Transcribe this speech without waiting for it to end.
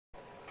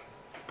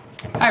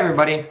Hi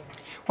everybody.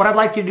 What I'd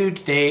like to do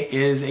today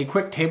is a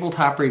quick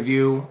tabletop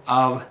review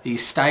of the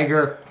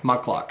Steger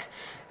Mukluk.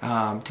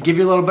 To give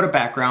you a little bit of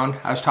background,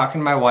 I was talking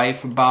to my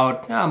wife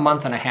about a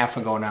month and a half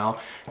ago now.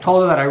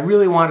 Told her that I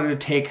really wanted to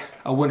take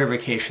a winter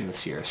vacation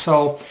this year.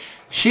 So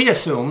she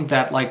assumed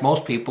that, like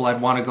most people,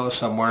 I'd want to go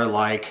somewhere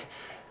like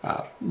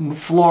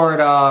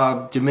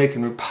Florida,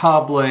 Dominican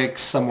Republic,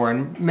 somewhere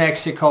in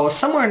Mexico,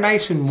 somewhere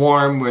nice and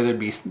warm where there'd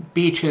be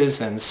beaches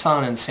and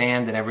sun and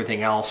sand and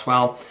everything else.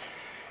 Well,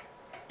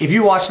 if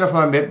you watch enough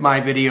of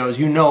my videos,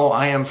 you know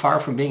I am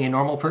far from being a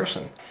normal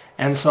person.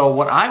 And so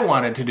what I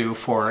wanted to do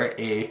for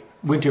a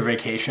winter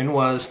vacation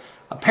was,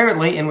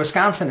 apparently in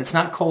Wisconsin it's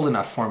not cold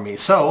enough for me.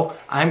 So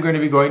I'm going to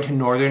be going to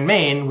northern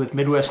Maine with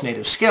Midwest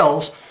Native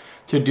Skills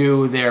to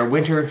do their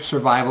winter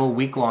survival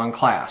week-long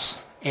class.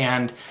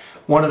 And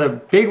one of the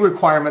big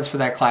requirements for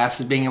that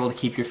class is being able to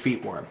keep your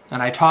feet warm.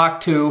 And I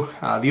talked to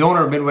the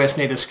owner of Midwest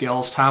Native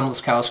Skills, Tom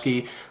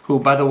Liskowski, who,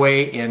 by the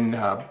way, in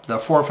the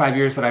 4 or 5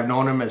 years that I've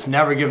known him, has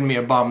never given me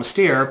a bum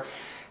steer.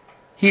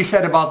 He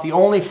said about the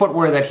only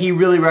footwear that he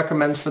really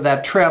recommends for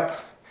that trip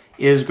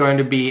is going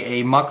to be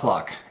a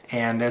mukluk.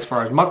 And as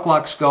far as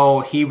mukluks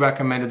go, he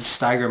recommended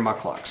Steger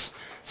Mukluks.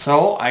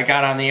 So I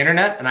got on the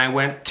internet and I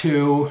went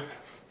to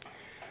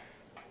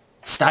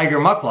Steger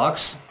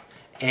Mukluks.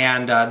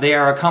 And they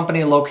are a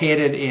company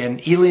located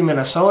in Ely,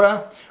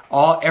 Minnesota.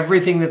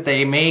 Everything that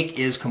they make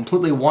is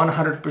completely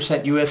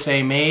 100%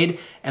 USA made,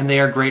 and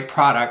they are great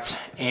products.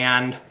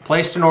 And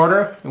placed an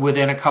order.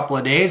 Within a couple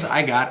of days,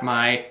 I got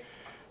my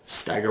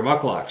Steger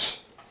Mukluks.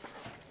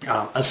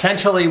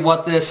 Essentially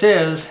what this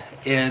is,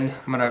 and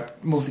I'm going to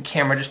move the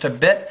camera just a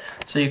bit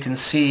so you can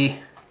see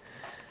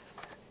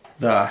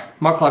the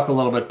mukluk a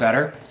little bit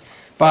better.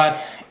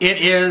 But it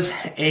is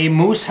a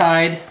moose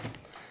hide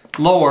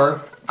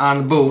lower on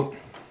the boot.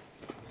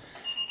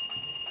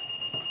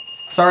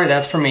 Sorry,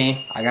 that's for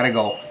me. I gotta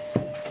go.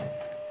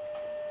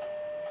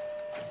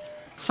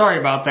 Sorry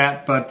about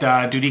that, but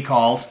duty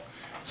calls.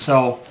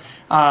 So,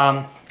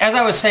 as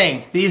I was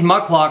saying, these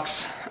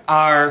mukluks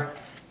are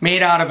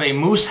made out of a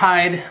moose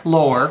hide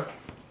lower,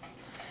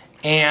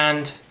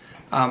 and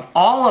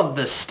all of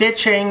the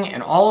stitching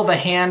and all of the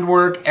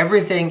handwork,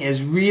 everything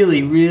is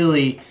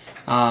really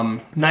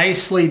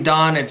nicely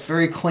done. It's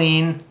very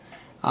clean.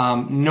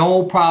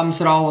 No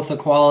problems at all with the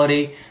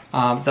quality.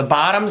 The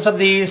bottoms of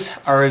these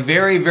are a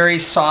very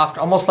soft,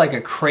 almost like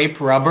a crepe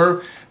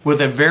rubber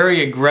with a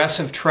very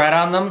aggressive tread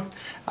on them.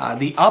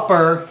 The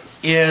upper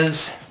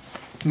is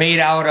made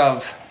out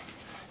of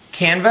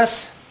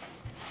canvas.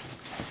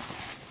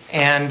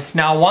 And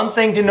now one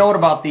thing to note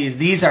about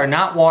these are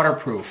not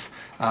waterproof.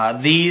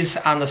 These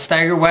on the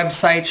Steger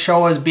website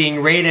show as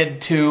being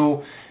rated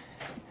to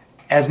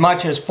as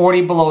much as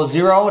 40 below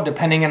zero,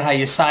 depending on how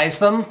you size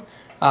them.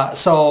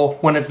 So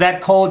when it's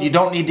that cold, you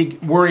don't need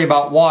to worry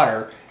about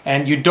water.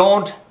 And you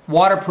don't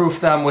waterproof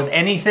them with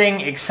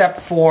anything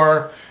except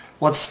for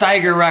what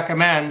Steger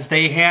recommends.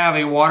 They have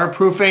a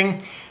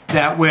waterproofing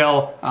that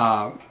will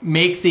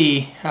make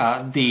the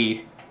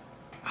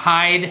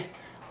hide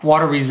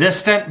water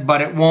resistant, but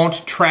it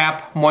won't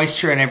trap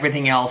moisture and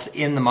everything else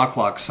in the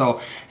mukluk. So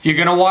if you're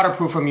going to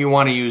waterproof them, you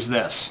want to use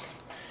this.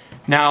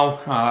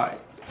 Now,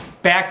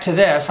 back to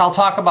this. I'll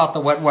talk about the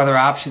wet weather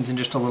options in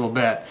just a little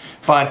bit.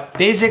 But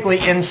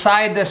basically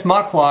inside this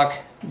mukluk,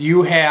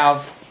 you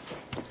have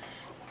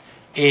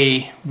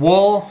a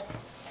wool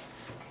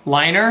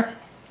liner.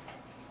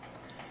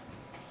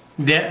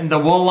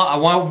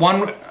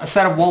 One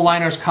set of wool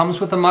liners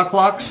comes with the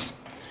mukluks.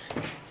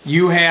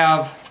 You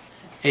have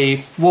a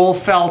pair of wool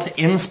felt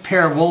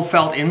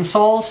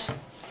insoles.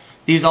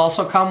 These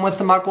also come with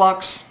the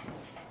mukluks.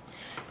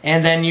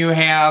 And then you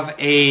have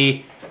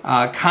a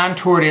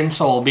contoured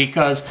insole,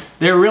 because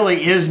there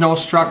really is no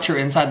structure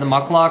inside the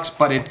mukluks,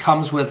 but it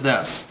comes with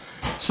this.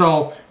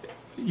 So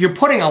you're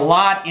putting a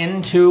lot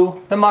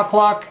into the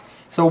mukluk.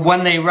 So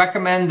when they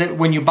recommend that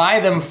when you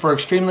buy them for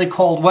extremely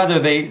cold weather,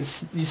 they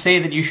say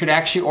that you should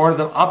actually order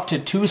them up to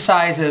 2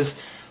 sizes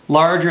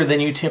larger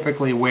than you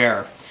typically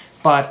wear.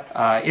 But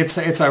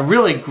it's a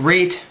really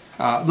great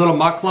little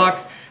mukluk.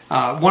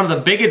 One of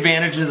the big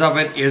advantages of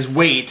it is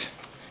weight.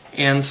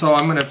 And so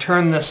I'm going to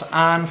turn this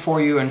on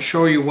for you and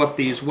show you what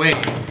these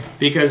weigh,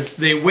 because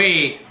they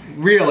weigh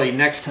really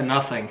next to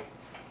nothing.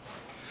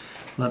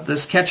 Let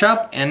this catch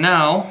up, and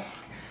now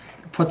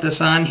put this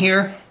on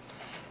here,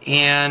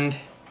 and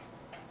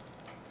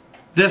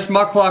this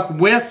mukluk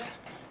with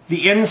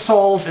the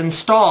insoles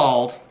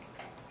installed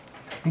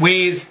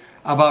weighs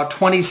about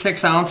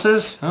 26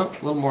 ounces. Oh, a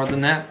little more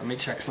than that. Let me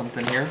check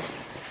something here.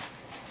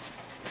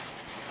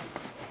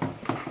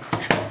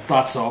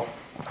 Thought so.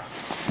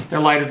 They're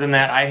lighter than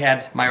that. I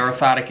had my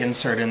orthotic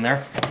insert in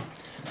there.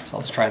 So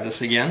let's try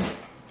this again.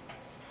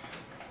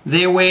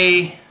 They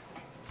weigh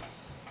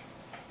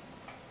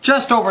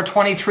just over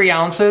 23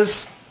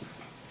 ounces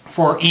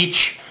for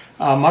each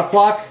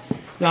mukluk.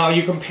 Now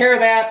you compare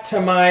that to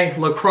my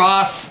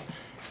lacrosse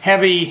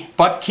heavy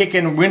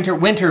butt-kicking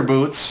winter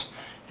boots,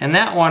 and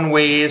that one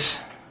weighs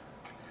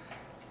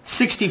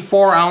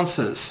 64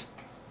 ounces.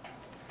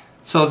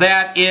 So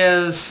that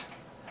is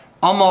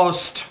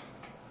almost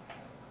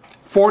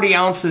 40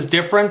 ounces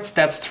difference.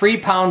 That's 3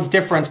 pounds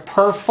difference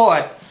per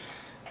foot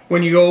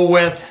when you go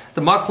with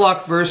the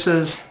Mukluk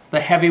versus the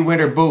heavy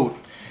winter boot.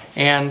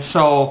 And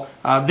so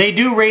they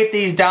do rate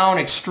these down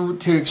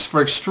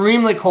for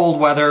extremely cold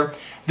weather.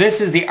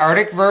 This is the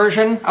Arctic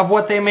version of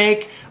what they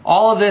make.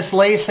 All of this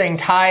lacing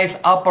ties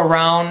up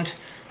around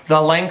the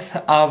length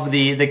of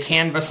the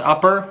canvas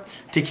upper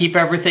to keep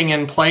everything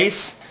in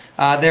place.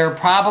 They're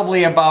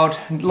probably about,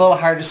 a little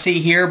hard to see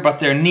here, but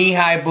they're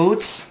knee-high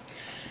boots.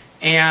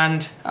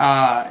 And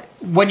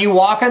when you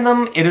walk in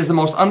them, it is the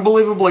most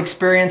unbelievable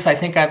experience I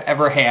think I've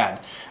ever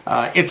had.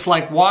 It's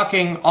like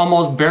walking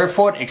almost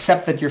barefoot,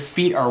 except that your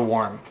feet are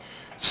warm.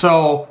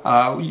 So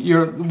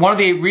one of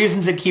the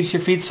reasons it keeps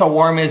your feet so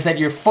warm is that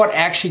your foot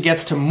actually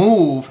gets to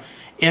move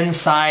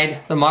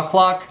inside the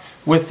Mukluk.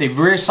 With the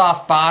very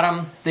soft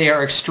bottom, they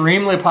are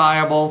extremely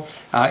pliable.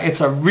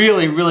 It's a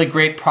really, really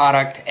great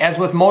product. As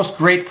with most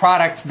great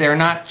products, they're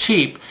not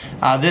cheap.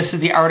 This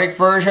is the Arctic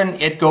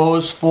version. It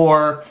goes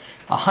for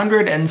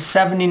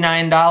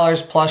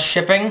 $179 plus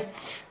shipping.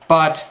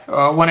 But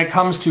when it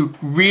comes to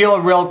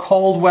real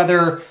cold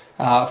weather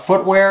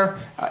footwear,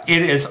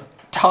 it is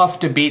tough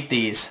to beat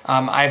these.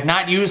 I've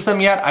not used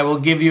them yet. I will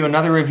give you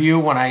another review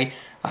when I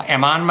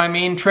am on my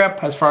Maine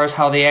trip as far as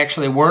how they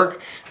actually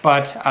work.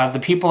 But the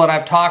people that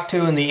I've talked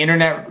to and the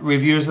internet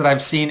reviews that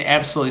I've seen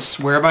absolutely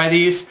swear by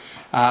these.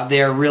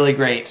 They are really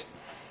great.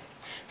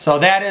 So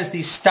that is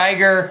the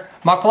Steger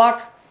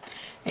Mukluk,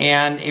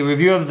 and a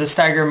review of the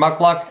Steger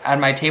Mukluk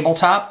on my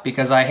tabletop,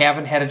 because I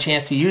haven't had a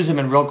chance to use them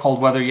in real cold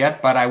weather yet,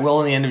 but I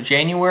will in the end of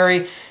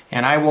January,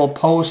 and I will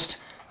post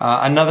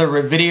another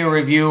video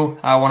review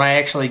when I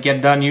actually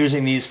get done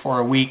using these for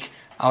a week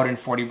out in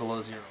 40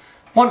 below zero.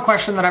 One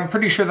question that I'm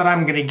pretty sure that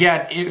I'm going to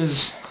get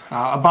is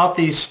about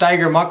these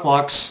Steger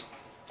Mukluks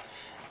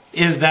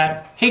is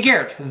that, hey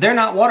Garrett, they're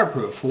not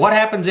waterproof. What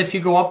happens if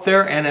you go up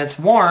there and it's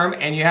warm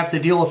and you have to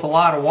deal with a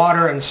lot of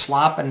water and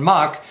slop and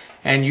muck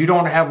and you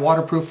don't have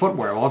waterproof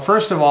footwear? Well,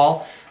 first of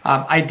all,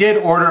 I did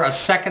order a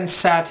second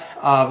set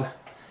of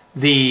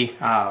the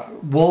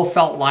wool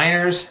felt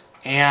liners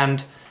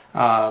and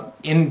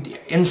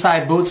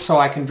inside boots so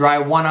I can dry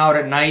one out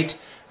at night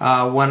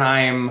when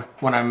I'm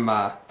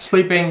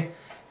sleeping,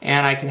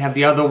 and I can have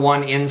the other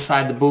one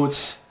inside the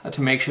boots to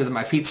make sure that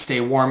my feet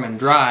stay warm and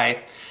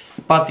dry.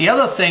 But the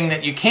other thing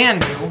that you can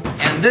do,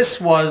 and this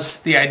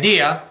was the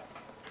idea,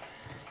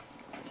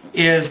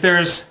 is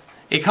there's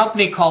a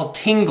company called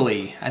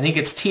Tingley. I think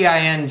it's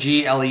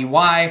Tingley,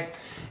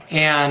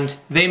 and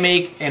they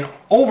make an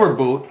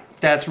overboot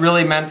that's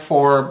really meant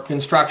for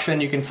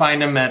construction. You can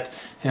find them at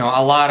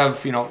a lot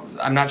of,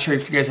 I'm not sure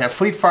if you guys have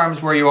Fleet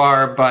Farms where you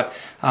are, but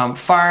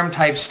farm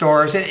type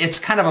stores. It's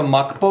kind of a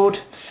muck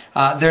boot.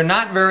 They're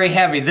not very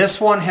heavy.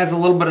 This one has a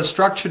little bit of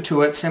structure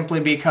to it simply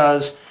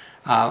because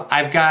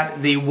I've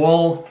got the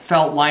wool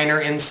felt liner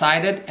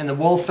inside it, and the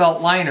wool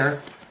felt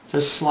liner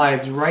just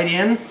slides right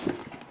in,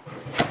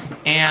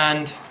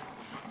 and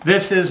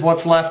this is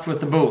what's left with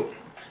the boot.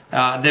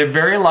 They're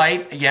very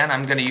light. Again,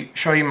 I'm going to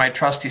show you my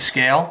trusty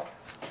scale,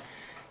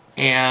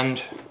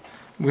 and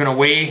I'm going to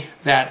weigh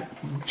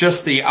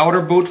just the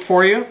outer boot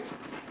for you.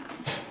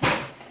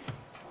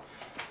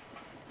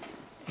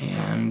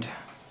 And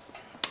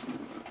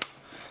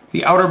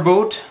the outer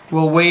boot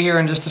will weigh here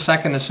in just a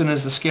second as soon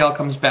as the scale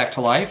comes back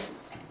to life.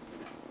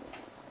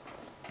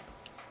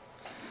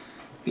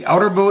 The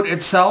outer boot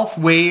itself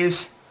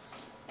weighs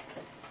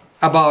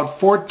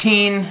about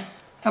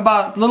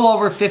a little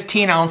over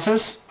 15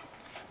 ounces,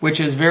 which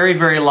is very,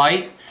 very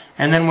light.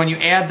 And then when you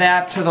add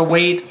that to the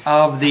weight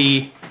of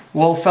the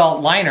wool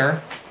felt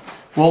liner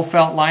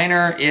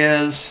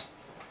is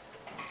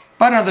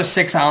about another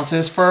 6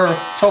 ounces.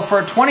 So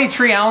for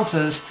 23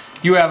 ounces,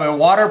 you have a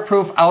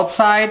waterproof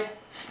outside,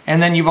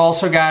 and then you've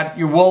also got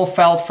your wool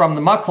felt from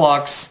the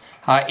Mukluks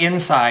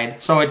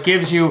inside. So it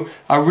gives you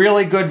a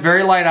really good,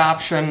 very light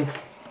option.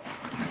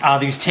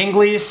 These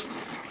Tingleys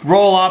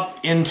roll up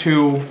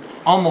into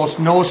almost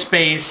no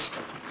space.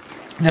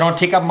 They don't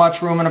take up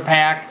much room in a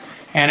pack,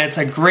 and it's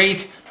a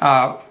great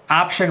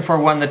option for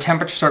when the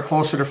temperatures are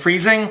closer to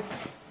freezing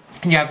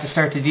and you have to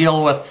start to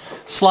deal with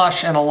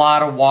slush and a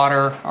lot of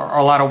water or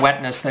a lot of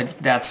wetness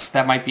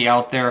that might be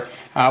out there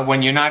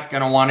when you're not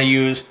going to want to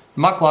use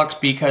Mukluks,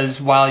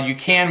 because while you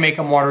can make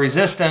them water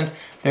resistant,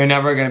 they're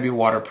never going to be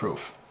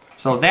waterproof.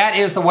 So that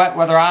is the wet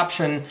weather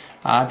option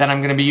that I'm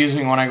going to be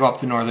using when I go up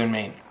to northern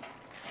Maine.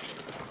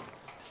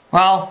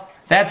 Well,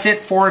 that's it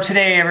for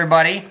today,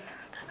 everybody.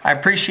 I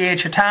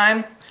appreciate your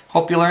time.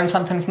 Hope you learned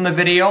something from the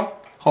video.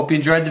 Hope you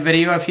enjoyed the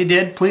video. If you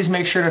did, please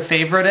make sure to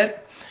favorite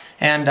it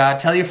and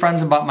tell your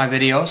friends about my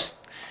videos.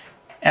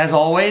 As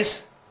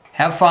always,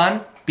 have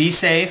fun, be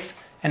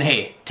safe, and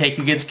hey, take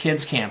your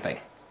kids camping.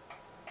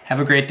 Have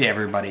a great day,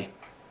 everybody.